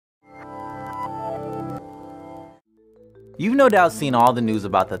You've no doubt seen all the news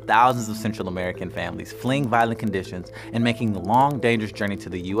about the thousands of Central American families fleeing violent conditions and making the long, dangerous journey to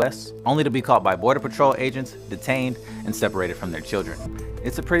the US, only to be caught by Border Patrol agents, detained, and separated from their children.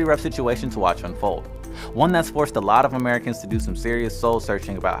 It's a pretty rough situation to watch unfold. One that's forced a lot of Americans to do some serious soul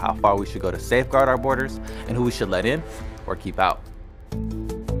searching about how far we should go to safeguard our borders and who we should let in or keep out.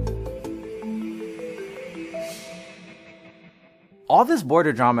 All this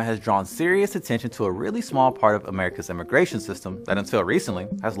border drama has drawn serious attention to a really small part of America's immigration system that until recently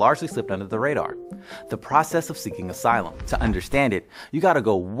has largely slipped under the radar: the process of seeking asylum. To understand it, you gotta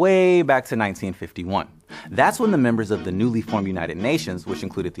go way back to 1951. That's when the members of the newly formed United Nations, which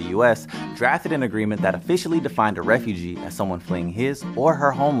included the US, drafted an agreement that officially defined a refugee as someone fleeing his or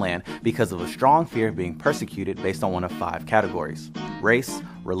her homeland because of a strong fear of being persecuted based on one of 5 categories: race,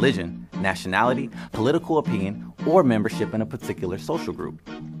 religion, nationality, political opinion, or membership in a particular social group.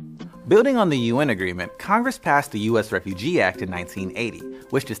 Building on the UN agreement, Congress passed the U.S. Refugee Act in 1980,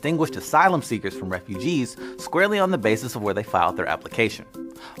 which distinguished asylum seekers from refugees squarely on the basis of where they filed their application.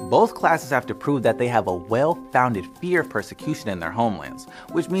 Both classes have to prove that they have a well-founded fear of persecution in their homelands,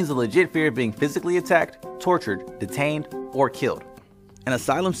 which means a legit fear of being physically attacked, tortured, detained, or killed. An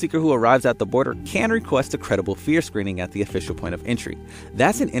asylum seeker who arrives at the border can request a credible fear screening at the official point of entry.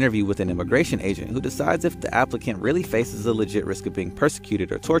 That's an interview with an immigration agent who decides if the applicant really faces a legit risk of being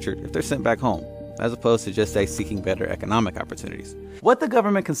persecuted or tortured if they're sent back home, as opposed to just, say, seeking better economic opportunities. What the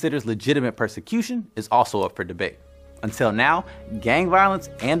government considers legitimate persecution is also up for debate. Until now, gang violence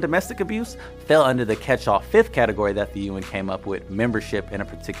and domestic abuse fell under the catch-all 5th category that the UN came up with: membership in a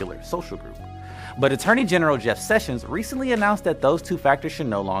particular social group. But Attorney General Jeff Sessions recently announced that those 2 factors should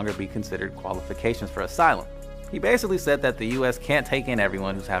no longer be considered qualifications for asylum. He basically said that the US can't take in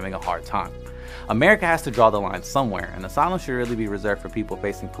everyone who's having a hard time. America has to draw the line somewhere, and asylum should really be reserved for people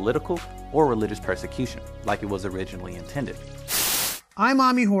facing political or religious persecution, like it was originally intended. I'm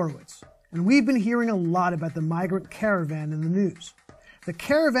Ami Horowitz, and we've been hearing a lot about the Migrant Caravan in the news. The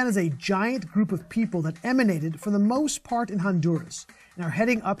Caravan is a giant group of people that emanated, for the most part, in Honduras and are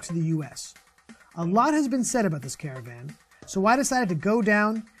heading up to the US. A lot has been said about this caravan, so I decided to go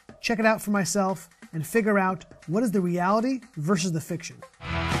down, check it out for myself, and figure out what is the reality versus the fiction.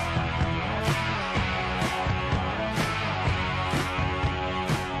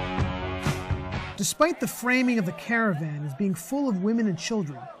 Despite the framing of the caravan as being full of women and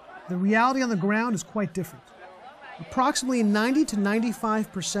children, the reality on the ground is quite different. Approximately 90 to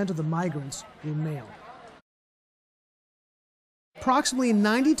 95% of the migrants were male. Approximately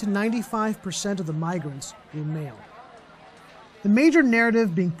 90 to 95% of the migrants were male. The major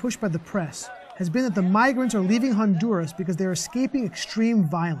narrative being pushed by the press has been that the migrants are leaving Honduras because they are escaping extreme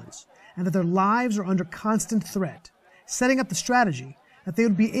violence and that their lives are under constant threat, setting up the strategy that they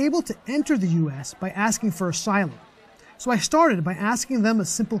would be able to enter the US by asking for asylum. So I started by asking them a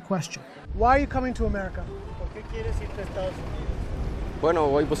simple question. Why are you coming to America? ¿Por qué quieres irte a Estados Unidos? Bueno,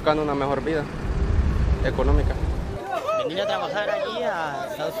 voy buscando una mejor vida económica. Venir a trabajar aquí a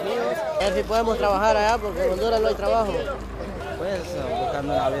Estados Unidos. A ver si podemos trabajar allá porque en Honduras no hay trabajo. Pues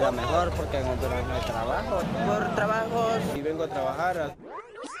buscando una vida mejor porque en Honduras no hay trabajo. Por trabajos. Y vengo a trabajar.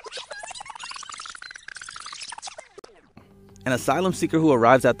 An asylum seeker who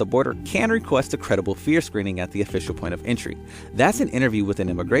arrives at the border can request a credible fear screening at the official point of entry. That's an interview with an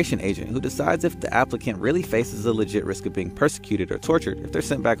immigration agent who decides if the applicant really faces a legit risk of being persecuted or tortured if they're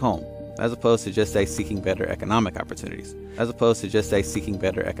sent back home, as opposed to just, say, seeking better economic opportunities.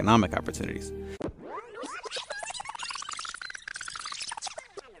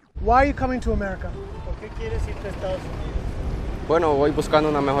 Why are you coming to America? ¿Por qué quieres irte a Estados Unidos? Bueno, voy buscando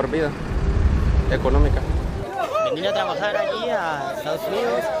una mejor vida económica. Venir a trabajar aquí a Estados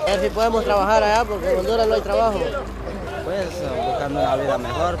Unidos. A ver si podemos trabajar allá porque en Honduras no hay trabajo. Pues buscando una vida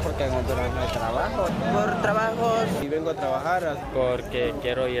mejor porque en Honduras no hay trabajo. Por trabajos. Y vengo a trabajar porque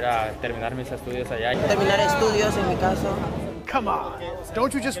quiero ir a terminar mis estudios allá. Terminar estudios en mi caso. Come on,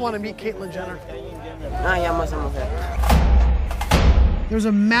 don't you just want to meet Caitlyn Jenner? Ah, ya más a mujer. There's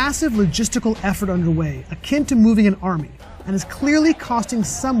a massive logistical effort underway, akin to moving an army, and is clearly costing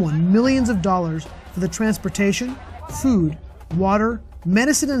someone millions of dollars for the transportation, food, water,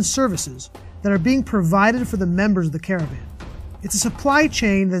 medicine, and services that are being provided for the members of the caravan. It's a supply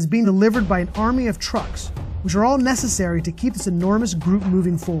chain that is being delivered by an army of trucks, which are all necessary to keep this enormous group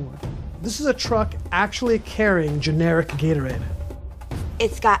moving forward. This is a truck actually carrying generic Gatorade.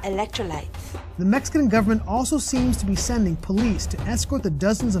 It's got electrolytes. The Mexican government also seems to be sending police to escort the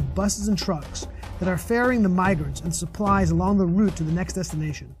dozens of buses and trucks that are ferrying the migrants and supplies along the route to the next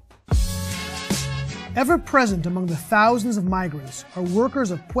destination. Ever present among the thousands of migrants are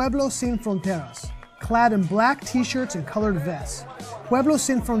workers of Pueblos Sin Fronteras, clad in black t-shirts and colored vests. Pueblos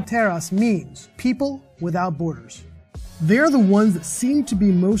Sin Fronteras means people without borders. They're the ones that seem to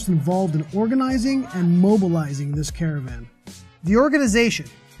be most involved in organizing and mobilizing this caravan. The organization,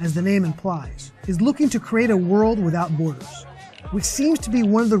 as the name implies, is looking to create a world without borders, which seems to be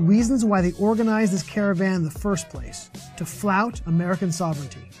one of the reasons why they organized this caravan in the first place, to flout American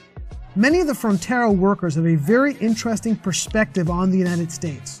sovereignty. Many of the Frontera workers have a very interesting perspective on the United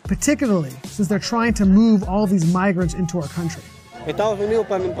States, particularly since they're trying to move all these migrants into our country. Estados Unidos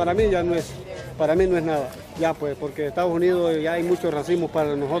para mí ya no es, para mí no es nada, ya pues, porque Estados Unidos ya hay mucho racismo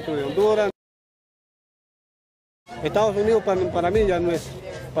para nosotros en Honduras. Estados Unidos para mí ya no es,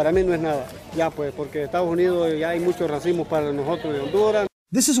 para mí no es nada, ya pues, porque Estados Unidos ya hay mucho racismo para nosotros en Honduras.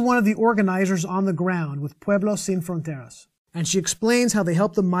 This is one of the organizers on the ground with Pueblos Sin Fronteras, and she explains how they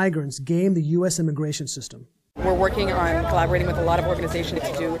help the migrants game the U.S. immigration system. We're working on collaborating with a lot of organizations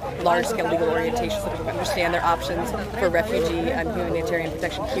to do large-scale legal orientations so that we understand their options for refugee and humanitarian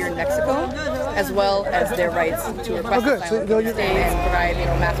protection here in Mexico, as well as their rights to request asylum in the States, and provide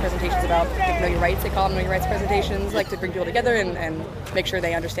mass presentations about Know Your Rights. They call them Know Your Rights presentations, like to bring people together and make sure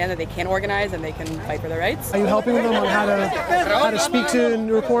they understand that they can organize and they can fight for their rights. Are you helping them on how to speak to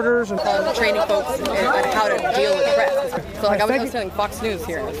reporters? And training folks on how to deal with press. So like I was telling Fox News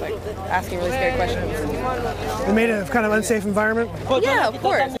here, I was like asking really scary questions. They made it a kind of unsafe environment? Yeah, of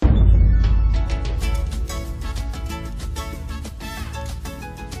course.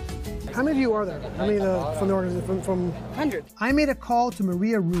 How many of you are there? How many from the organization? From hundreds. I made a call to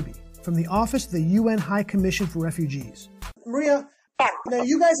Maria Ruby from the Office of the UN High Commission for Refugees. Maria, now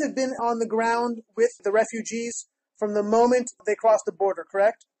you guys have been on the ground with the refugees from the moment they crossed the border,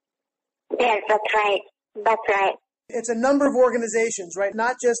 correct? Yes, that's right. That's right. It's a number of organizations, right?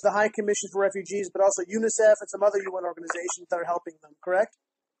 Not just the High Commission for Refugees, but also UNICEF and some other UN organizations that are helping them, correct?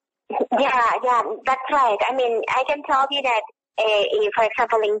 Yeah, that's right. I mean, I can tell you that, for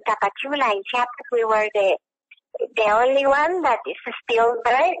example, in Tapachula, in Chiapas, we were the only one that is still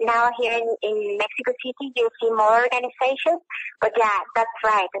there. Now here in Mexico City, you see more organizations. But yeah, that's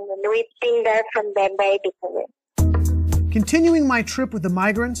right. And we've been there from the very beginning. Continuing my trip with the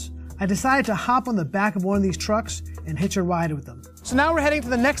migrants, I decided to hop on the back of one of these trucks and hitch a ride with them. So now we're heading to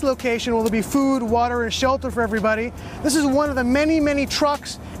the next location where there'll be food, water, and shelter for everybody. This is one of the many, many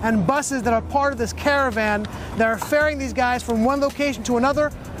trucks and buses that are part of this caravan that are ferrying these guys from one location to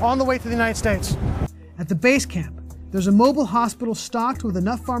another on the way to the United States. At the base camp, there's a mobile hospital stocked with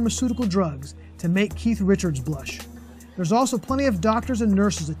enough pharmaceutical drugs to make Keith Richards blush. There's also plenty of doctors and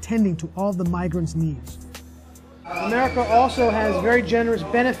nurses attending to all of the migrants' needs. America also has very generous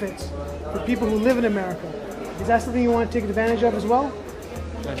benefits for people who live in America. Is that something you want to take advantage of as well?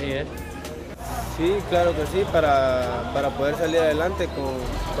 Así es. Sí, claro que sí, para poder salir adelante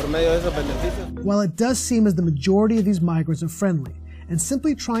por medio de esos beneficios. While it does seem as the majority of these migrants are friendly and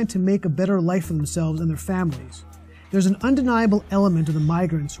simply trying to make a better life for themselves and their families, there's an undeniable element of the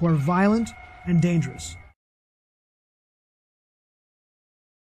migrants who are violent and dangerous.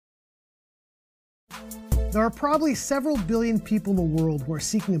 There are probably several billion people in the world who are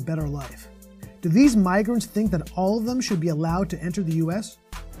seeking a better life. Do these migrants think that all of them should be allowed to enter the U.S.?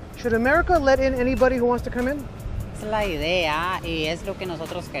 Should America let in anybody who wants to come in? Es la idea y es lo que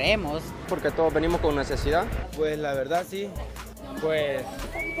nosotros queremos. Porque todos venimos con necesidad. Pues la verdad sí. Pues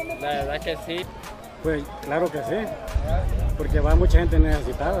la verdad que sí. Pues claro que sí, porque va mucha gente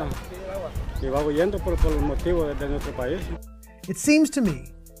necesitada y va huyendo por los motivos de nuestro país. It seems to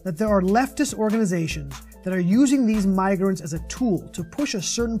me that there are leftist organizations that are using these migrants as a tool to push a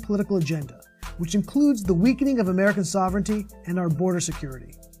certain political agenda, which includes the weakening of American sovereignty and our border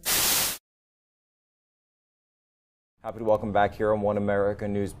security. Happy to welcome back here on One America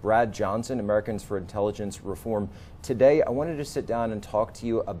News Brad Johnson, Americans for Intelligence Reform. Today, I wanted to sit down and talk to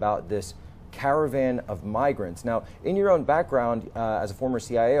you about this caravan of migrants. Now, in your own background as a former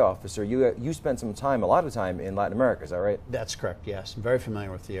CIA officer, you spent some time, a lot of time in Latin America, is that right? That's correct, yes. I'm very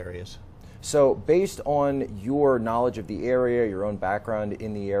familiar with the areas. So based on your knowledge of the area, your own background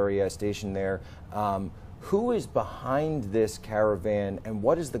in the area, stationed there, who is behind this caravan and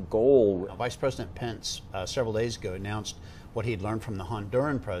what is the goal? Vice President Pence several days ago announced what he'd learned from the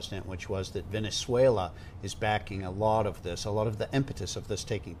Honduran president, which was that Venezuela is backing a lot of this, a lot of the impetus of this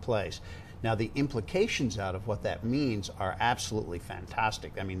taking place. Now, the implications out of what that means are absolutely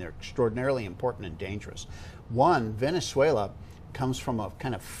fantastic. I mean, they're extraordinarily important and dangerous. One, Venezuela comes from a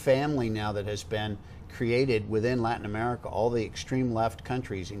kind of family now that has been created within Latin America, all the extreme left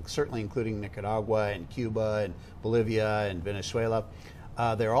countries, certainly including Nicaragua and Cuba and Bolivia and Venezuela.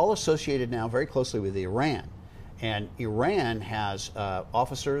 They're all associated now very closely with Iran. And Iran has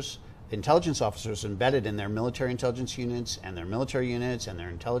officers intelligence officers embedded in their military intelligence units and their military units and their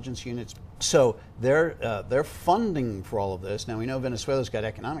intelligence units. So their funding for all of this, now we know Venezuela's got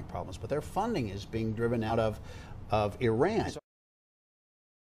economic problems, but their funding is being driven out of Iran.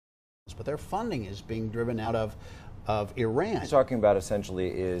 But their funding is being driven out of Iran. What he's talking about essentially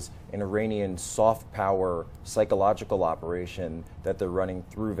is an Iranian soft power psychological operation that they're running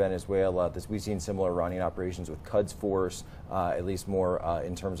through Venezuela. We've seen similar Iranian operations with Quds Force, at least more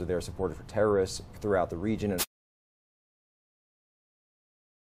in terms of their support for terrorists throughout the region. And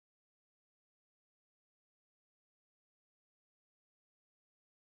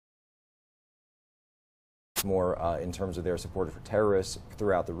more in terms of their support for terrorists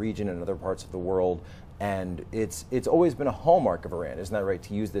throughout the region and other parts of the world. And it's always been a hallmark of Iran, isn't that right,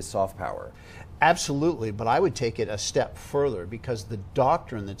 to use this soft power? Absolutely, but I would take it a step further, because the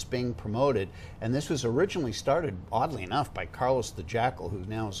doctrine that's being promoted, and this was originally started, oddly enough, by Carlos the Jackal, who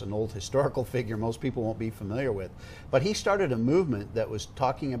now is an old historical figure most people won't be familiar with, but he started a movement that was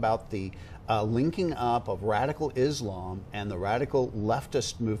talking about the linking up of radical Islam and the radical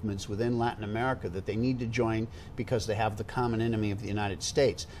leftist movements within Latin America, that they need to join because they have the common enemy of the United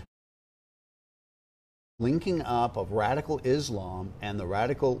States. Linking up of radical Islam and the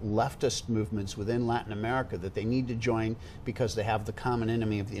radical leftist movements within Latin America, that they need to join because they have the common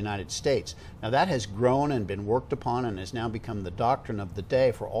enemy of the United States. Now that has grown and been worked upon and has now become the doctrine of the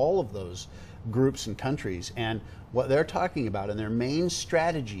day for all of those groups and countries. And what they're talking about, and their main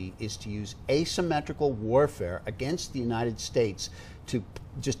strategy, is to use asymmetrical warfare against the United States to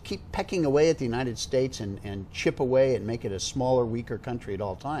just keep pecking away at the United States and chip away and make it a smaller, weaker country at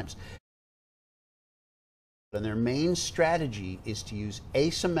all times. And their main strategy is to use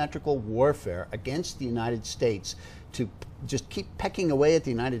asymmetrical warfare against the United States to just keep pecking away at the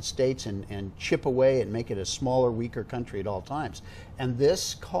United States and chip away and make it a smaller, weaker country at all times. And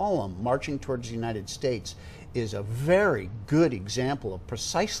this column, marching towards the United States, is a very good example of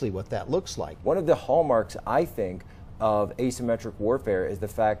precisely what that looks like. One of the hallmarks, I think, of asymmetric warfare is the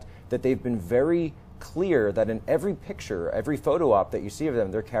fact that they've been very clear that in every picture, every photo op that you see of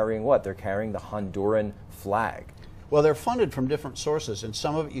them, they're carrying what? They're carrying the Honduran flag. Well, they're funded from different sources, and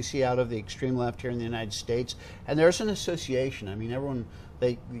some of it you see out of the extreme left here in the United States, and there's an association. I mean,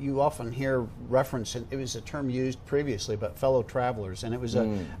 you often hear reference, and it was a term used previously, but fellow travelers, and it was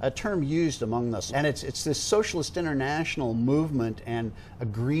a term used among us. And it's this socialist international movement and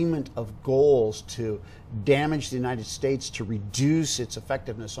agreement of goals to damage the United States, to reduce its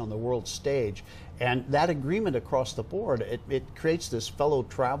effectiveness on the world stage. And that agreement across the board, it creates this fellow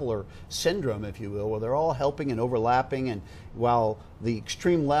traveler syndrome, if you will, where they're all helping and overlapping, and while the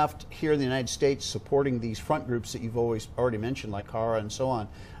extreme left here in the United States supporting these front groups that you've already mentioned, like CARA and so on.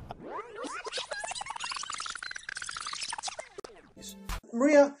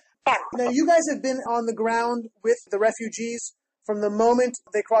 Maria, now you guys have been on the ground with the refugees from the moment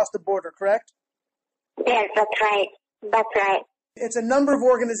they crossed the border, correct? Yes, that's right. That's right. It's a number of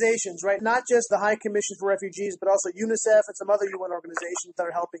organizations, right? Not just the High Commission for Refugees, but also UNICEF and some other UN organizations that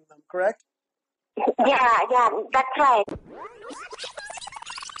are helping them, correct? Yeah, that's right.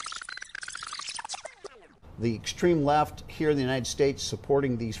 The extreme left here in the United States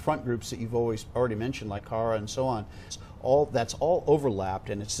supporting these front groups that you've already mentioned, like CARA and so on. That's all overlapped,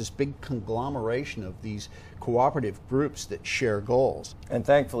 and it's this big conglomeration of these cooperative groups that share goals. And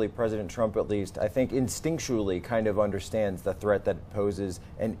thankfully, President Trump, at least, I think instinctually kind of understands the threat that it poses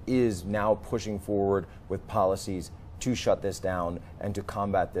and is now pushing forward with policies to shut this down and to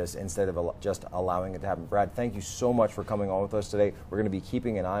combat this instead of just allowing it to happen. Brad, thank you so much for coming on with us today. We're going to be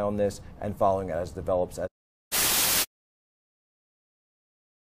keeping an eye on this and following it as it develops.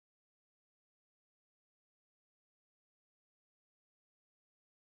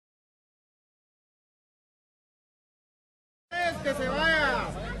 Que se vaya.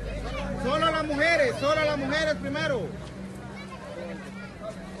 Solo las mujeres primero.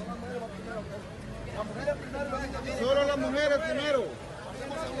 Solo las mujeres primero.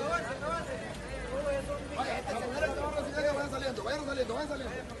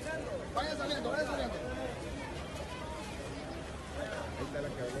 Vayan saliendo.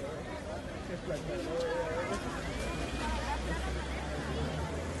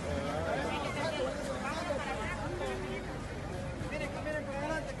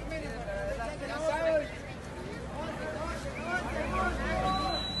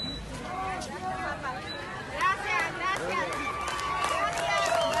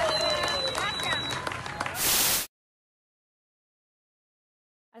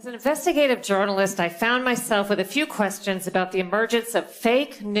 As an investigative journalist, I found myself with a few questions about the emergence of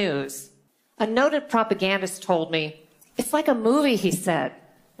fake news. A noted propagandist told me, "It's like a movie," he said.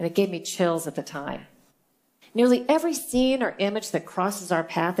 and it gave me chills at the time. Nearly every scene or image that crosses our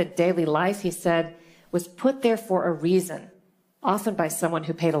path in daily life, he said, was put there for a reason, often by someone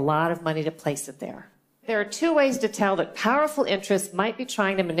who paid a lot of money to place it there. There are two ways to tell that powerful interests might be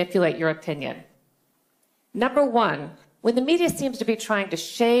trying to manipulate your opinion. Number one, when the media seems to be trying to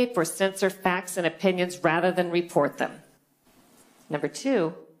shape or censor facts and opinions rather than report them. Number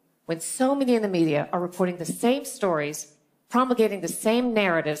two, when so many in the media are reporting the same stories, promulgating the same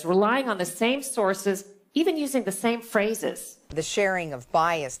narratives, relying on the same sources, even using the same phrases. The sharing of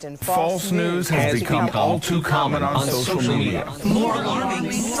biased and false news has become all too common on social media. More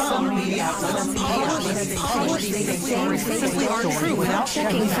alarming, some media outlets simply aren't true without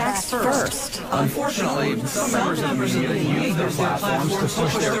checking facts first. Unfortunately, some members of the media use their platforms to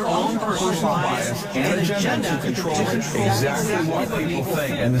push their own personal bias and agenda to control exactly what people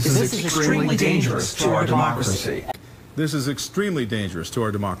think. And this is extremely dangerous to our democracy. This is extremely dangerous to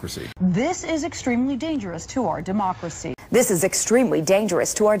our democracy. This is extremely dangerous to our democracy. This is extremely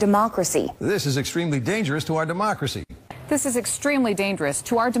dangerous to our democracy. This is extremely dangerous to our democracy. This is extremely dangerous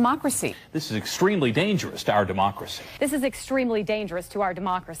to our democracy. This is extremely dangerous to our democracy. This is extremely dangerous to our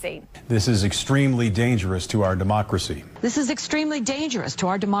democracy. This is extremely dangerous to our democracy. This is extremely dangerous to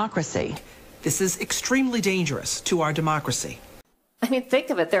our democracy. This is extremely dangerous to our democracy. I mean, think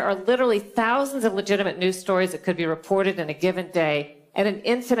of it. There are literally thousands of legitimate news stories that could be reported in a given day, and an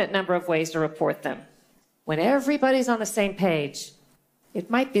infinite number of ways to report them. When everybody's on the same page, it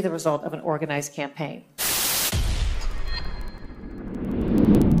might be the result of an organized campaign.